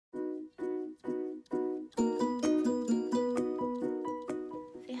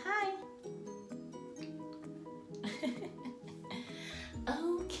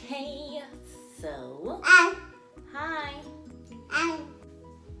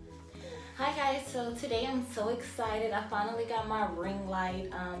Hi guys, so today I'm so excited. I finally got my ring light.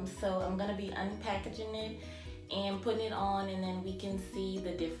 So I'm gonna be unpackaging it and putting it on, and then we can see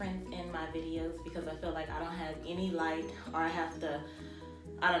the difference in my videos because I feel like I don't have any light, or I have to,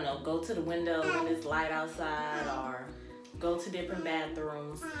 I don't know, go to the window when it's light outside or go to different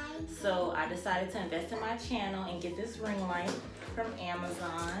bathrooms. So I decided to invest in my channel and get this ring light from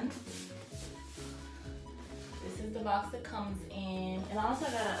Amazon. This is the box that comes in, and I also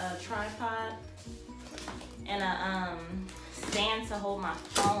got a tripod and a stand to hold my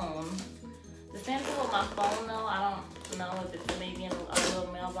phone. The stand to hold my phone though, I don't know if it's maybe in a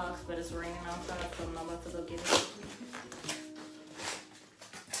little mailbox, but it's raining outside, so I'm about to go get it.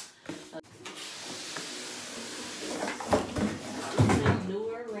 This is a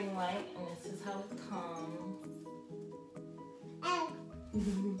Neewer Ring Light, and this is how it comes.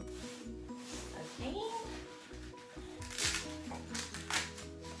 Okay.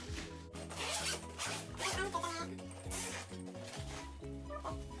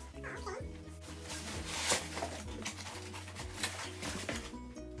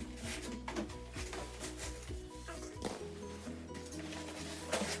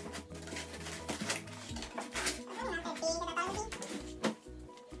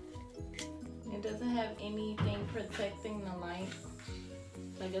 It doesn't have anything protecting the light.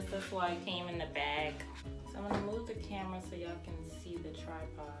 So I guess that's why it came in the bag. So I'm gonna move the camera so y'all can see the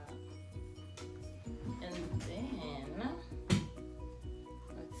tripod. And then,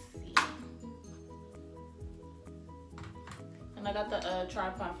 let's see. And I got the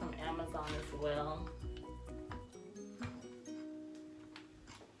tripod from Amazon as well.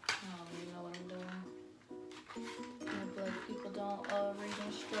 You know what I'm doing. Maybe like people don't read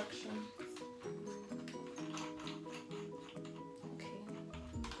instructions.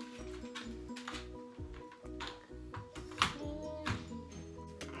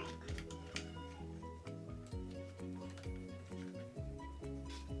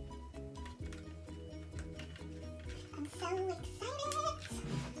 So excited!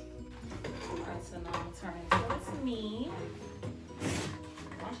 Alright, so now I'm turning towards me.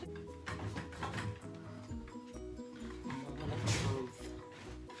 Moment of truth.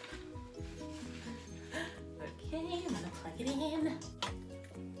 Okay, I'm gonna plug it in.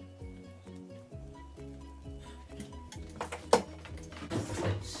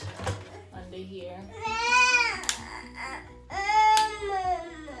 Switch under here.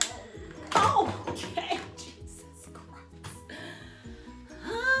 Oh, okay.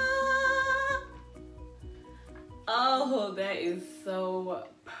 Oh, that is so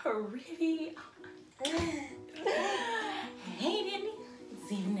pretty. Hey, Danny.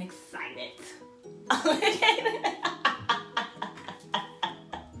 It's even excited.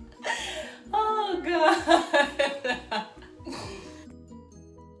 Oh, God.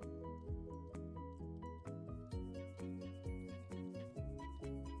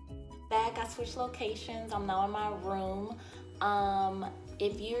 Back, I switched locations. I'm now in my room.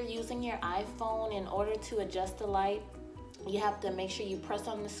 If you're using your iPhone, in order to adjust the light, you have to make sure you press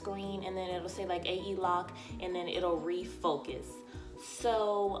on the screen, and then it'll say like AE lock, and then it'll refocus.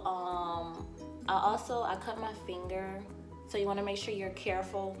 So I cut my finger, so you want to make sure you're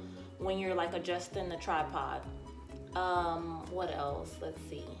careful when you're like adjusting the tripod. What else? Let's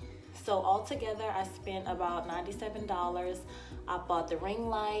see. So altogether I spent about $97. I bought the ring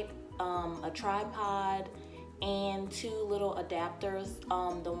light, a tripod, and two little adapters.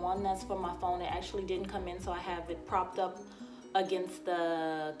 The one that's for my phone, it actually didn't come in, so I have it propped up against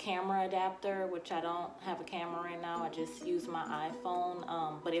the camera adapter, which I don't have a camera right now. I just use my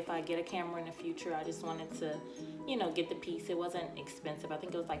iPhone. But if I get a camera in the future, I just wanted to, you know, get the piece. It wasn't expensive. I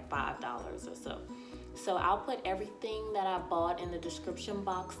think it was like $5 or so. So I'll put everything that I bought in the description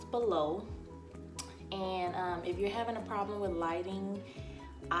box below. And if you're having a problem with lighting,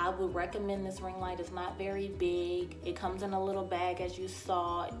 I would recommend this ring light. It's not very big. It comes in a little bag, as you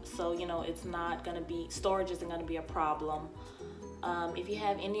saw, so you know it's not gonna be, storage isn't gonna be a problem. If you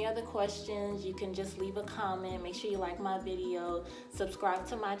have any other questions, you can just leave a comment. Make sure you like my video, subscribe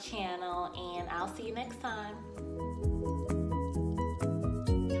to my channel, and I'll see you next time.